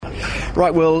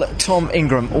Right, well, Tom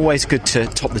Ingram, always good to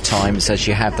top the times, as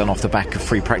you have done off the back of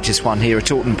free practice one here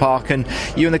at Alton Park, and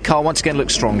you and the car once again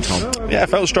looked strong, Tom. Yeah, it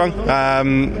felt strong.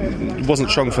 Wasn't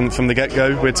strong from the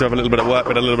get-go. We had to have a little bit of work,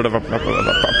 but a little bit of a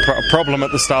problem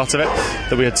at the start of it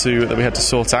that we had to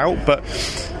sort out, but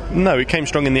no, it came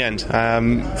strong in the end.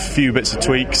 A few bits of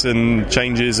tweaks and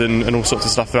changes and all sorts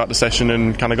of stuff throughout the session,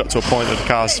 and kind of got to a point that the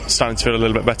car's starting to feel a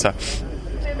little bit better.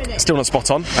 Still not spot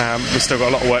on. We've still got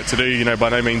a lot of work to do. By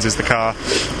no means is the car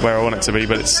where I want it to be,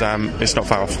 but it's not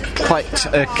far off. Quite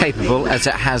capable, as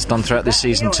it has done throughout this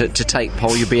season, to take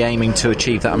pole. You'll be aiming to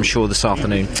achieve that, I'm sure, this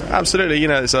afternoon. Absolutely.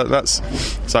 That's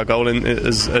our goal,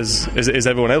 as it is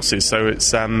everyone else's. So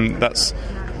it's that's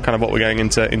kind of what we're going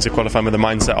into qualifying with the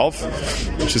mindset of,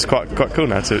 which is quite cool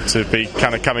now to be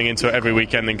kind of coming into it every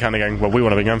weekend and kind of going, well, we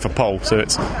want to be going for pole. So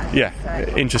it's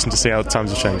interesting to see how the times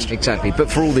have changed. Exactly.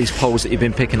 But for all these poles that you've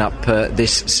been picking up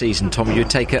this season, Tom, you'd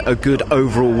take a good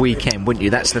overall weekend, wouldn't you?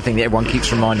 That's the thing that everyone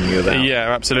keeps reminding you about.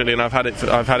 Yeah, absolutely. And I've had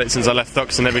it since I left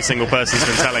Thuxton. Every single person's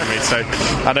been telling me, so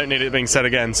I don't need it being said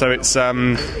again. So it's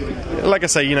like I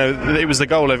say, it was the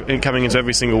goal in coming into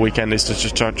every single weekend is to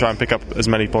just try and pick up as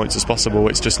many points as possible.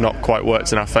 It's just not quite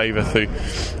worked in our favour through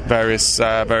various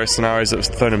scenarios that have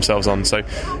thrown themselves on. So,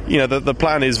 the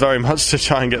plan is very much to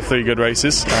try and get 3 good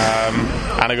races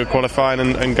and a good qualifying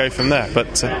and go from there.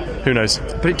 But who knows?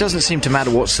 But it doesn't seem to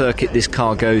matter what circuit this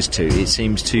car goes to. It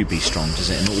seems to be strong, does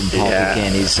it? And Alton Park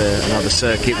again is another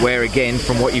circuit where, again,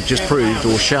 from what you've just proved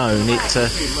or shown, it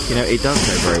does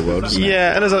go very well, doesn't it?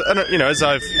 Yeah, and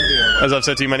as I've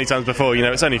said to you many times before,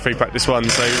 it's only free practice one,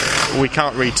 so we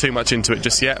can't read too much into it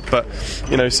just yet. But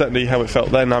certainly how it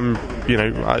felt then,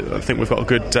 I think we've got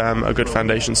a good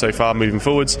foundation so far moving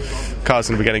forwards. Car's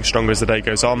going to be getting stronger as the day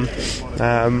goes on.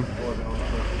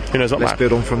 Who knows what? Let's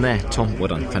build on from there. Tom, well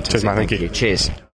done. Fantastic. Cheers, man. Thank you. Cheers.